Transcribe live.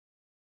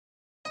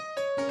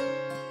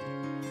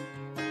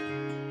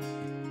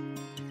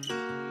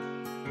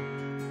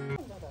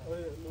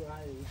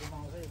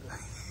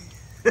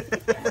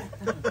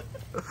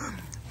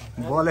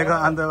बोलेको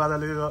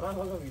आन्तबाजाले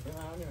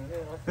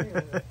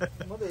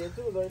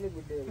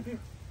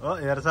हो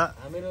हेर्छ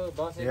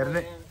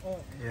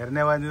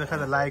हेर्ने भने त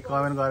लाइक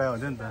कमेन्ट गरे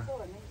हुन्छ नि त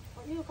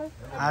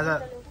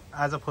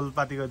आज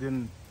फुलपातीको दिन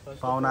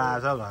पाहुना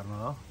आएछ घरमा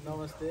हो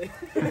नमस्ते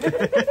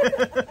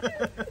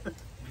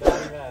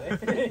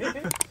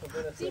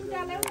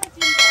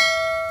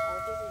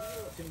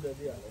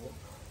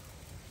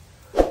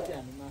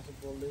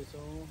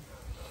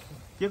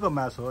के को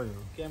मासु हो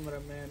यो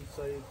क्यामेराम्यान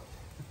सहित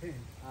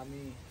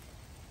हामी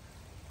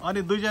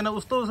अनि दुईजना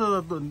उस्तो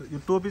यो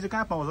टोपी चाहिँ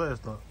कहाँ पाउँछ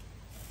यस्तो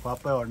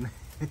भप्पै ओड्ने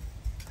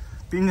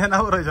तीनजना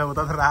पो रहेछ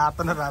उता त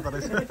रातो न रातो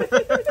रहेछ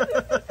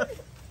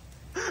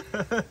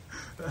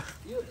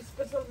यो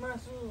स्पेशल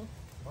मासु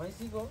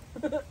भैँसीको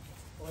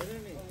होइन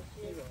नि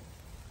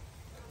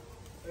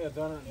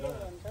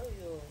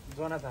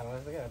जना थाहा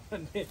क्या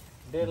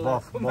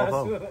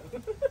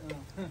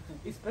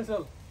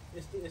स्पेसल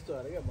यस्तो यस्तो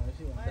अरे क्या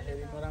भैँसी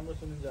भन्दाखेरि नराम्रो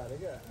सुनिन्छ अरे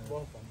क्या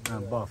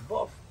बफ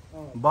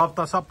बफ त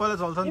सबैले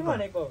चल्छ नि त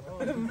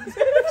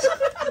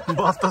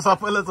बफ त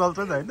सबैले चल्छ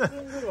नि होइन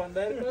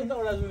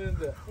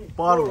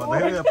पर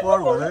भन्दाखेरि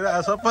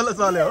सबैले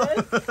चल्यो हो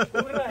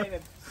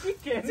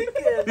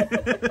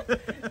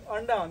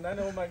अन्डा भन्दा नि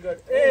ओ माय गॉड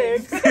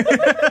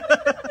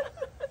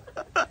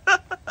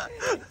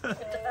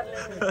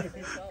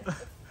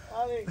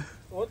अनि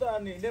हो त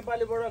अनि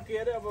नेपालीबाट के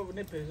अरे अब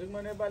फेसबुकमा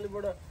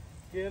नेपालीबाट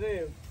के अरे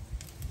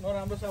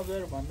नराम्रो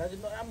शब्दहरू भन्दा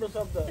चाहिँ नराम्रो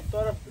शब्द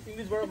तर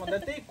इङ्ग्लिसबाट भन्दा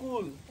त्यही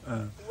कुल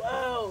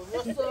वाउ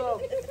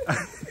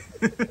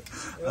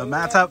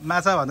माछा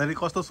माछा भन्दाखेरि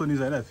कस्तो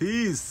सुनिन्छ होइन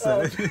फिस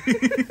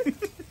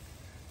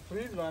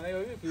फ्रिज भनेको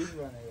कि फिस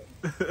भनेको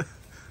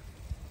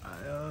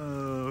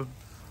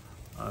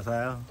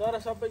तर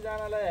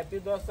सबैजनालाई ह्याप्पी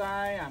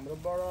दसैँ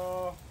हाम्रोबाट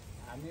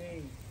हामी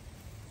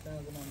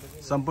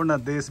सम्पूर्ण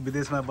देश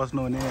विदेशमा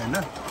बस्नुहुने होइन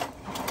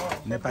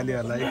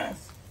नेपालीहरूलाई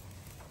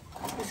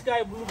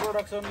स्काई ब्लू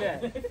प्रोडक्सनले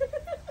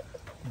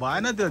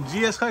भएन त्यो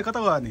जिएस खै कता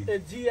गयो नि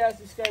जिएस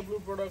स्काई ब्लू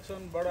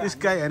प्रोडक्सनबाट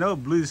स्काई होइन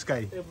ब्लू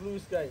स्काई ब्लू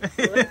स्काई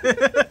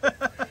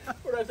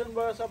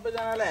प्रोडक्सनबाट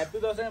सबैजनालाई ह्याप्पी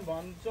दसैँ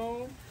भन्छौँ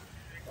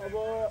अब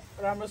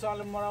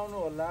राम्रोसँगले मनाउनु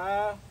होला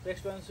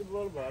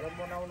रेस्पोन्सिबल भएर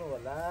मनाउनु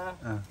होला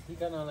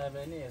टिका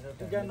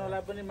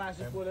नलाए पनि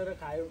मासु पोलेर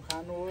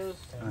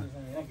खानुहोस्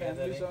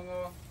फ्यामिलीसँग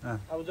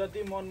अब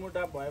जति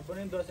मनमुटाव भए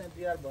पनि दसैँ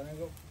तिहार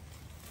भनेको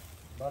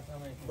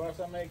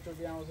वर्षमा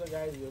एकचोटि आउँछ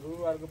गाईहरू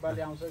अर्को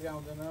पालि आउँछ कि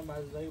आउँदैन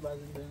बाँच्छ कि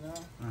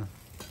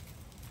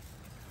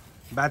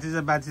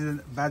बाँचिँदैन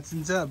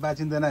बाँचिन्छ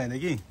बाँचिँदैन होइन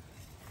कि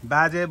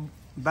बाजे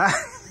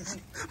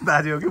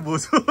हो कि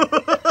बोसो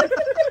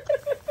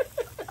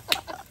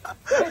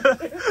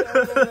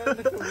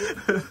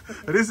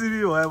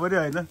रेसिपी भयो पनि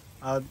होइन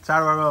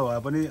चाडबाडमा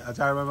भए पनि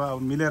चाडबाडमा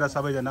मिलेर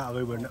सबैजना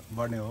अगाडि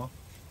बढ्ने हो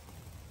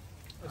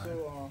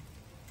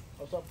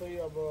सबै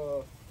अब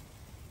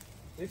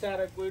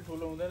रिसाएर कोही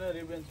ठुलो हुँदैन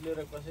रिभेन्ज लिएर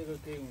कसैको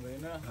केही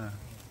हुँदैन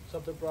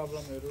सबै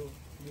प्रब्लमहरू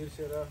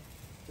बिर्सेर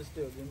त्यस्तै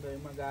हो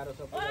जिन्दगीमा गाह्रो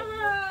सबै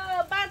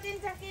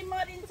बाँचिन्छ कि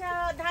मरिन्छ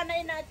धानै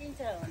नाचिन्छ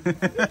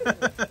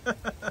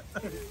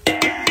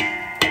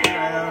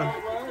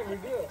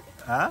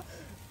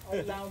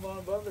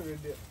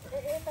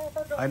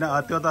होइन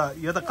त्यो त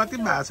यो त कति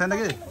भएको छैन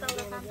कि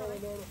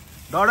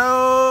डढो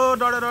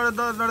डढो डढो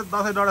डढो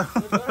दसैँ डढो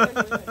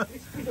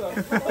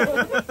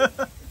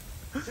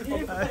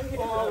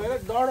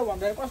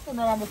कस्तो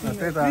नराम्रो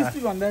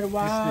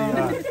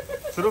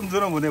सुरुम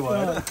सुरुम हुने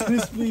भयो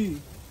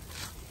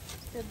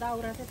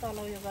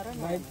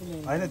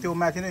होइन त्यो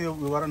माथि नै यो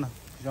गर न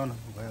जाउन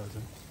भइहाल्छ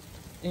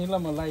ल म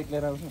लाइक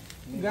लिएर आउँछु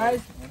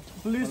गाइस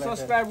प्लिज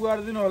सब्सक्राइब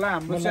गरिदिनु होला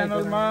हाम्रो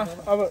च्यानलमा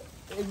अब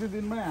एक दुई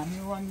दिनमै हामी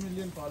 1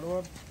 मिलियन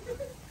फलोवर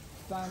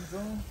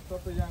चाहन्छौँ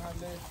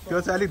सबैजनाले त्यो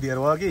चाहिँ अलिक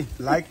धेरै भयो कि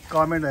लाइक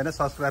कमेन्ट होइन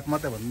सब्सक्राइब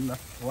मात्रै भन्नु न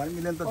 1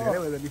 मिलियन त धेरै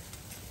भयो नि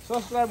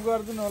सब्सक्राइब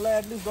गरिदिनु होला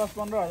एटलिस्ट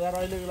 10-15 हजार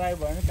अहिलेको लागि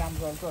भयो भने काम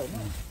चल्छ होइन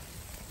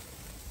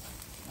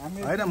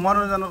होइन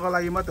मनोरञ्जनको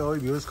लागि मात्रै हो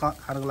भ्युज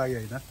खानको लागि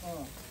होइन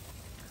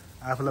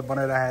आफूलाई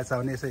बनाइरहेको छ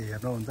भने यसो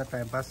हेर्नुहुन्छ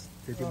टाइम पास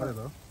त्यति मात्रै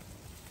हो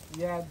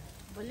याद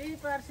भोलि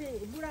पर्सि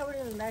बुढाबुढी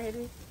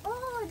हुँदाखेरि ओ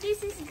दिस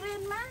इज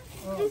ग्रेटमा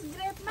दिस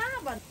ग्रेटमा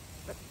भन्छ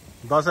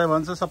दसैँ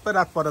भन्छ सबै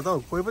रात पऱ्यो त हौ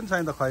कोही पनि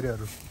छैन त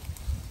खैरीहरू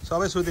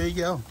सबै सुते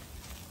कि हो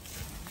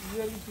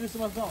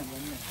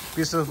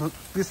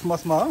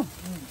क्रिसमसमा हो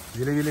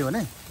झिलिमिली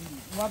भने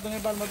उहाँ त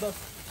नेपालमा त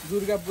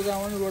दुर्गा पूजा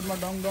आउने रोडमा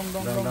डङ डङ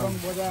डङ डङ डङ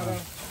बजाएर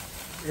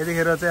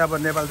यतिखेर चाहिँ अब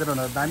नेपालतिर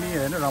हुन दामी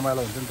होइन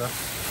रमाइलो हुन्छ नि त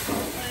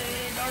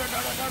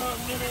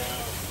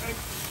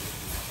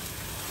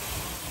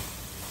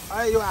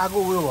यो आगो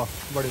उयो भयो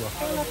बढी भयो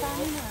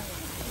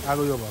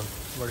आगो यो भयो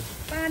बढी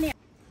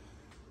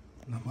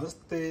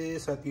नमस्ते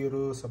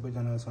साथीहरू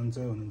सबैजना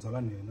सन्चै हुनुहुन्छ होला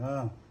नि होइन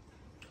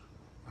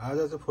आज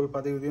चाहिँ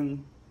फुलपातीको दिन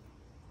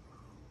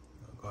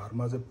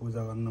घरमा चाहिँ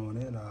पूजा गर्नु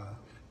भने र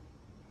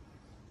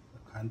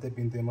खान्थे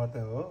पिन्थे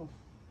मात्रै हो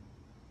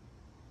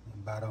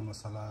 12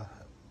 मसला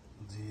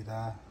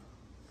जिरा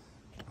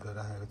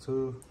राखेको छु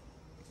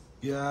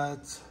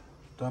प्याज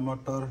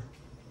टमाटर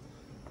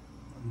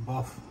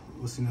बफ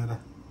उसिनेर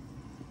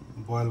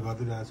बोइल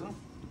गरिदिरहेको छु।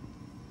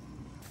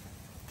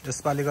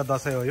 यसपालिको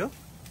दसैँ हो यो।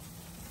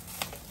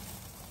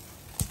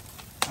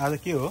 आज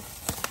के हो?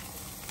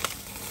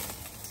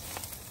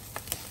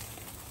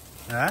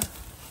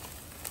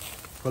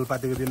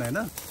 फुलपातीको दिन होइन?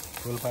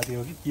 फुलपाती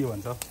हो कि के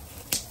भन्छ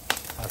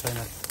थाहा छैन।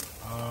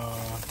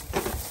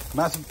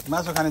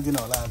 मासु खाने दिन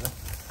होला आज।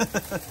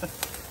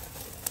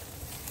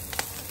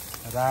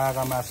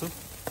 रागा मासु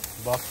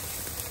बस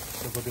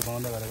सेकुटी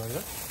बनाउँदै गरेको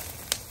यो।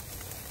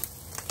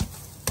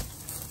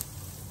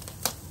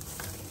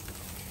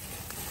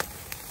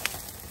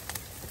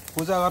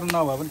 पूजा गर्नु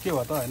नभए पनि के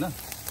भयो त होइन?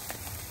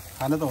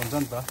 खानु त हुन्छ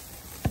नि त।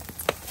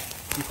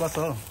 कि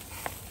कसो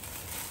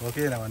हो कि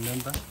होइन भन्नु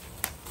नि त।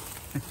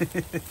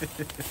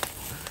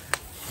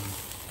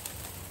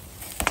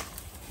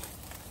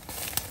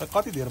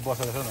 कति धेरै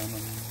बसेको छ न।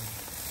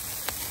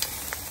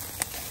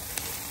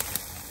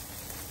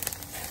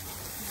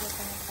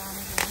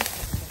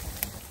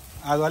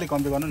 आगो अलिक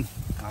कम्ती गर्नु नि,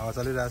 हावा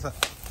चलिरहेछ।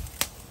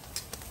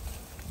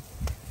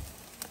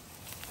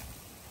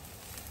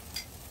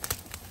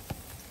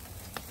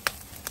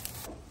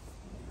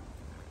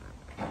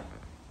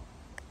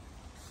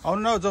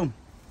 आउनु न जाउँ।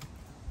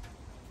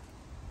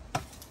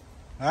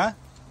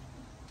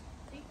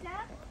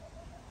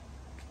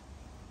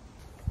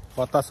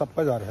 पत्ता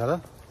सबै झरेछ र।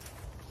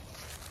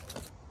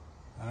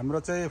 हाम्रो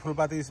चाहिँ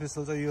फुलपाती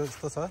स्पेसल चाहिँ यो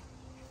यस्तो छ।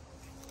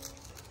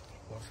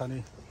 खोर्सानी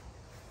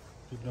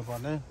टिप्नु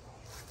पर्ने।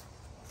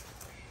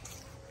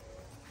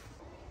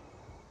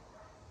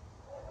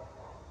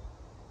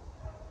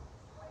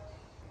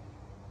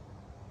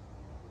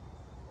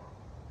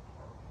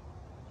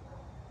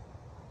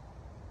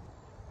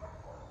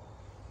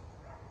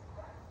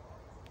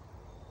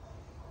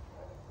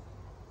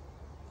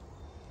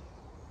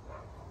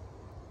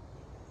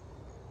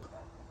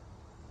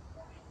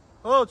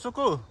 ओ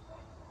चुकु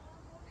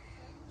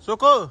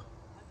चुकु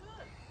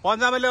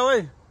पन्जामा ल्याऊ है।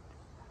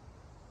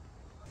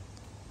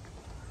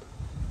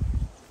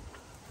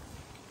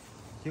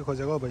 के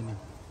खोजेको बहिनी?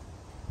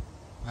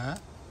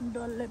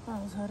 डल्ले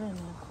पाउँछ र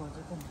नि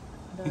खोजेको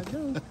दाजु।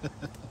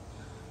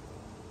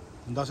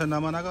 दसैँ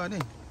नमनाएको अनि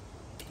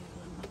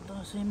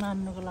दसैँ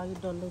मान्नुको लागि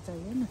डल्ले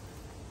चाहियो नि।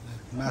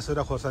 मासु र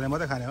खोर्सानी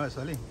मात्रै खाने हो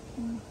यसपालि।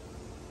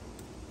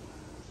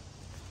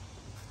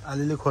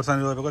 अलिअलि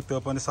खोर्सानी रोपेको त्यो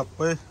पनि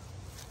सबै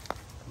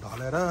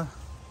ढलेर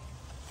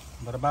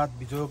बर्बाद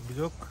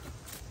बिजोक।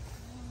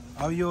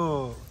 अब यो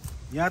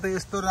यहाँ त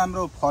यस्तो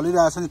राम्रो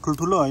फलिरहेछ नि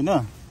ठुल्ठुलो होइन,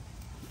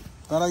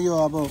 तर यो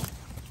अब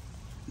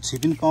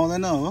छिपिन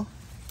पाउँदैन हो।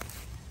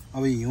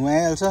 अब हिउँ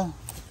आइहाल्छ,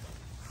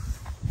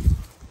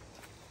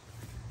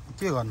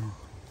 के गर्नु।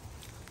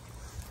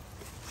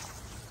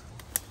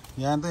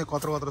 यहाँ त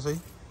कत्रो छ है।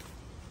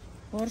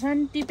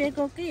 खोर्सानी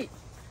टिपेको कि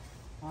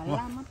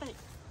हल्ला मात्रै?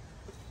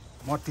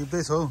 म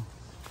टिप्दैछु हौ,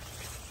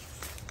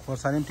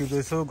 खोर्सानी पनि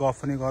टिप्दैछु, गफ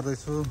पनि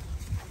गर्दैछु।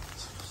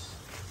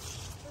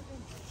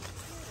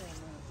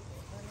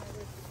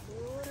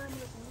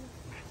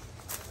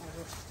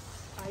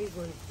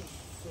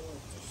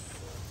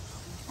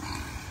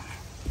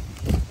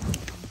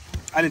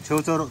 अहिले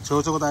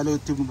छेउछेउको त अहिले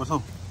टिप्नुपर्छ हौ।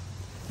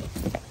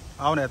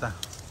 आऊ न यता।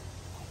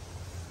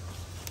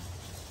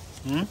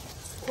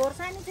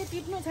 खोर्सानी चाहिँ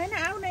टिप्नु छैन,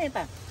 आऊ न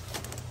यता।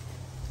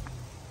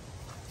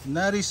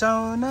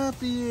 नरिसाउन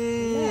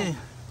पिए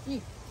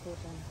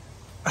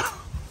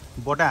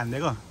बोटा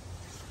हानिदिएको।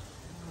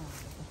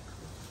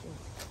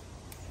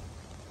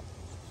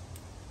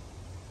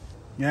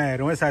 यहाँ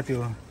हेरौँ है साथी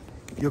हो,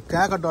 यो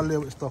कहाँको डल्ले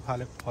यस्तो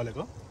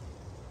फलेको?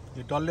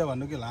 यो डल्ले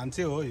भन्नु कि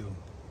लाम्चे हो यो।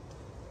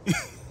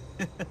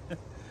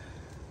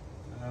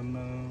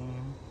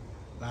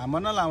 लामो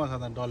न लामो छ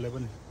त डल्ले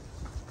पनि।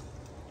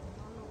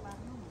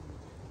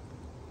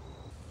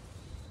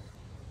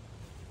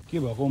 के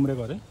भएको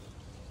उम्रेको अरे?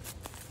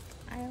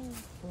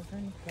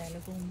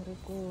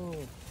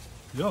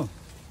 यो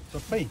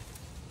सबै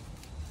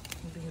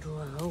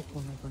बिरुवा हौ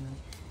कुनै कुनै।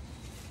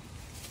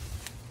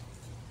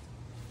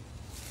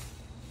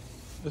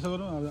 यसो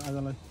गरौँ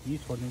आजलाई यही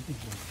छोड्दिउँ कि।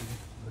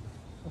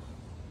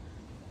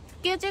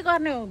 के चाहिँ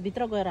गर्ने हो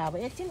भित्र गएर? अब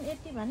एकछिन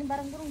यति भने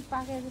बारङबुरुङ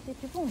पाकेर त्यो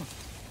टिपौँ न।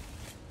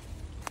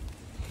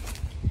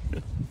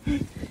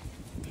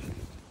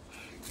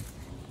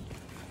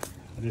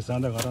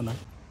 रिसाउँदा गर न।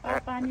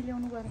 पानी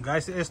ल्याउनु गएर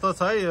गाइस यस्तो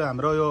छ है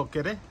हाम्रो यो के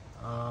अरे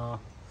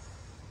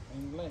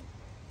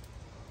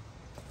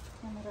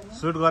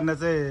सुट गर्ने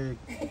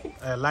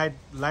चाहिँ लाइट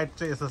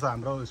चाहिँ यस्तो छ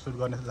हाम्रो सुट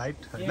गर्ने लाइट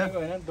होइन।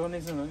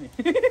 डोनेसन हो नि।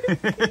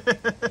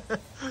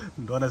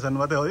 डोनेसन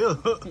मात्रै हो यो।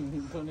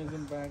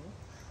 डोनेसन पाएको।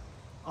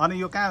 अनि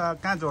यो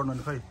कहाँ जोड्नु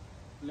नि खै?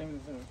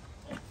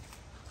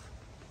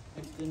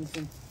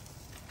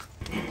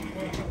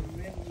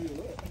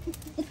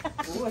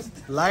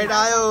 लाइट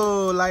आयो।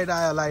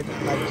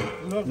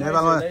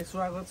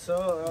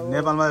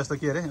 नेपालमा यस्तो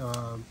के अरे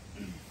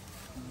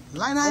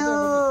लाइन आयो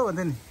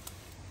भन्दै नि।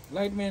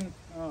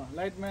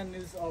 लाइटम्यान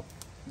इज अफ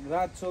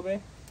राज चोबे।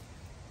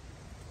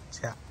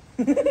 छ्या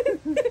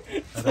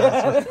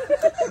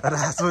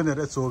राज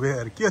भनेर चोबे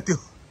अरे के त्यो?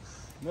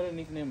 मेरो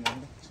निकनेम हो।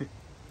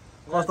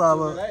 कस्तो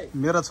अब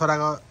मेरो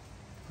छोराको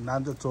नाम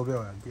चाहिँ चोबे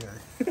हो के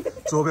अरे?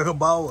 चोबेको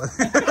बाउ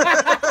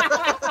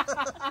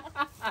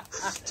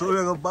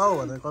चोबेको बाउ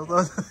भने कस्तो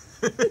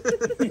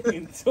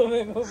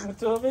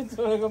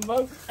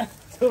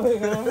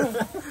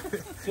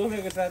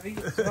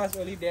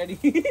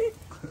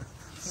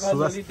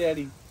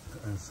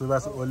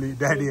सुभाष ओली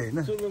ड्याडी होइन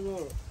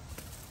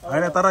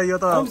होइन तर यो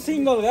त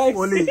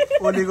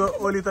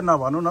ओली त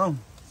नभनौ न हौ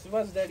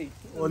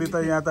ओली त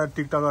यहाँ त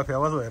टिकटकमा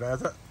फेमस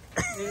भइरहेछ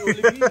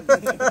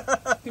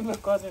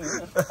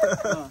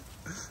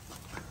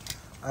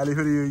अहिले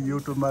फेरि यो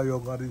युट्युबमा यो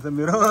गरिदिन्छ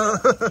मेरो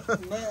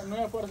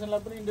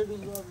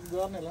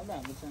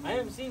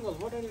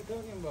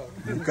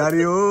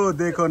भिखारी हो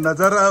देखो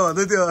नजर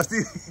भन्दै थियो अस्ति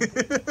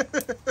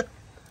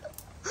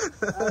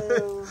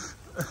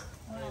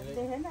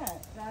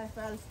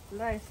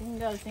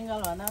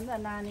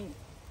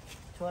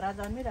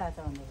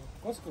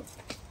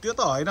त्यो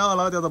त होइन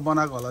होला त्यो त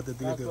बनाएको होला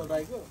त्यतिकै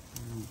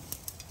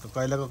त्यो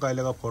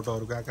कहिलेको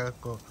फोटोहरू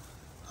कहाँको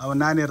अब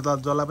नानीहरू त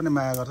जसलाई पनि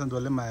माया गर्छन्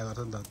जसले पनि माया गर्छ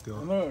नि त त्यो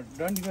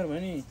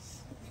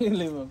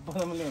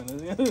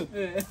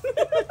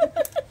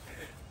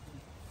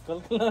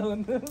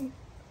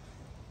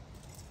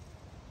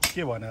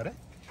के भन्यो अरे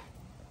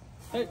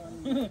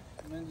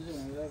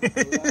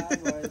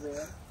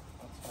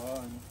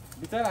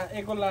बिचरा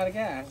एकल लाएर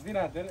क्या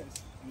हाँसिदिरहेको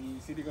थियो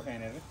सिडीको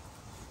फ्यानहरू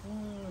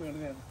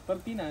तर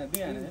दुई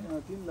हाने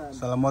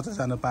सला म चाहिँ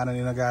सानो पानी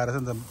लिन गएर छ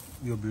नि त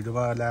यो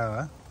भिडियोमा ल्यायो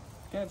है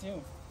त्यहाँ थियो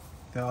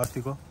त्यहाँ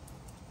अस्तिको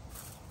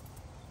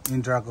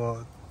इन्ट्राको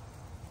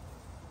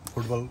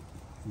फुटबल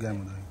गेम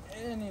हुँदा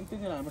ए नि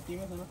त्यति हाम्रो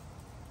टिमै छ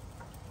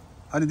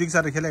अनि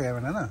दीक्षाले खेलेको गेम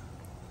होइन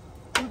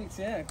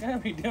कहाँ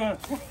भिडियोमा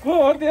को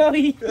हो त्यो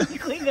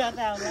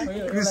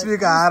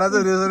क्रिस्पीको हारा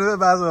चाहिँ रेसोरेमै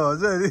बाजो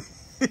हुन्छ नि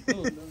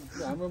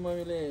हाम्रो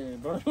मम्मीले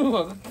डराउनु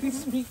भएको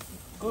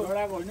क्रिस्पीको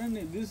डराएको होइन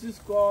नि दिस इज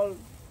कल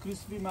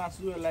क्रिस्पी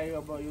मासु यसलाई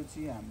अब यो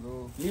चाहिँ हाम्रो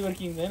लिभर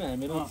किङ छैन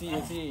हाम्रो चाहिँ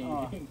यो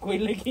चाहिँ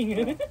कोइले किङ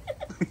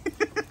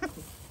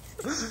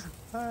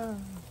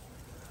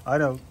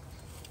होइन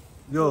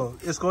यो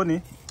यसको नि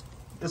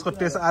यसको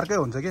टेस्ट अर्कै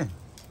हुन्छ कि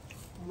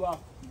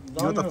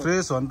यो त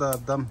फ्रेस हो नि त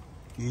एकदम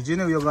हिजो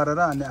नै उयो गरेर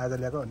अनि आज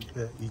ल्याएको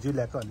हिजो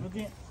ल्याएको अनि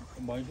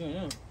भैँसी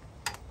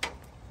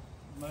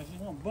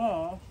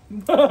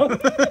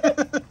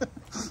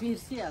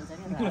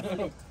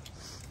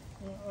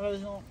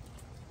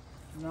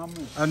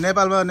होइन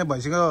नेपालमा अनि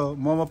भैँसीको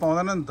मोमो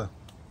पाउँदैन नि त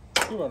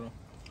के गर्नु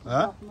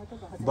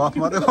बफ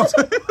मात्रै पाउँछ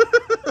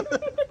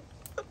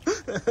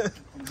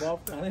बफ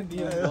खानै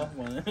दियो बफ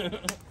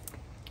भने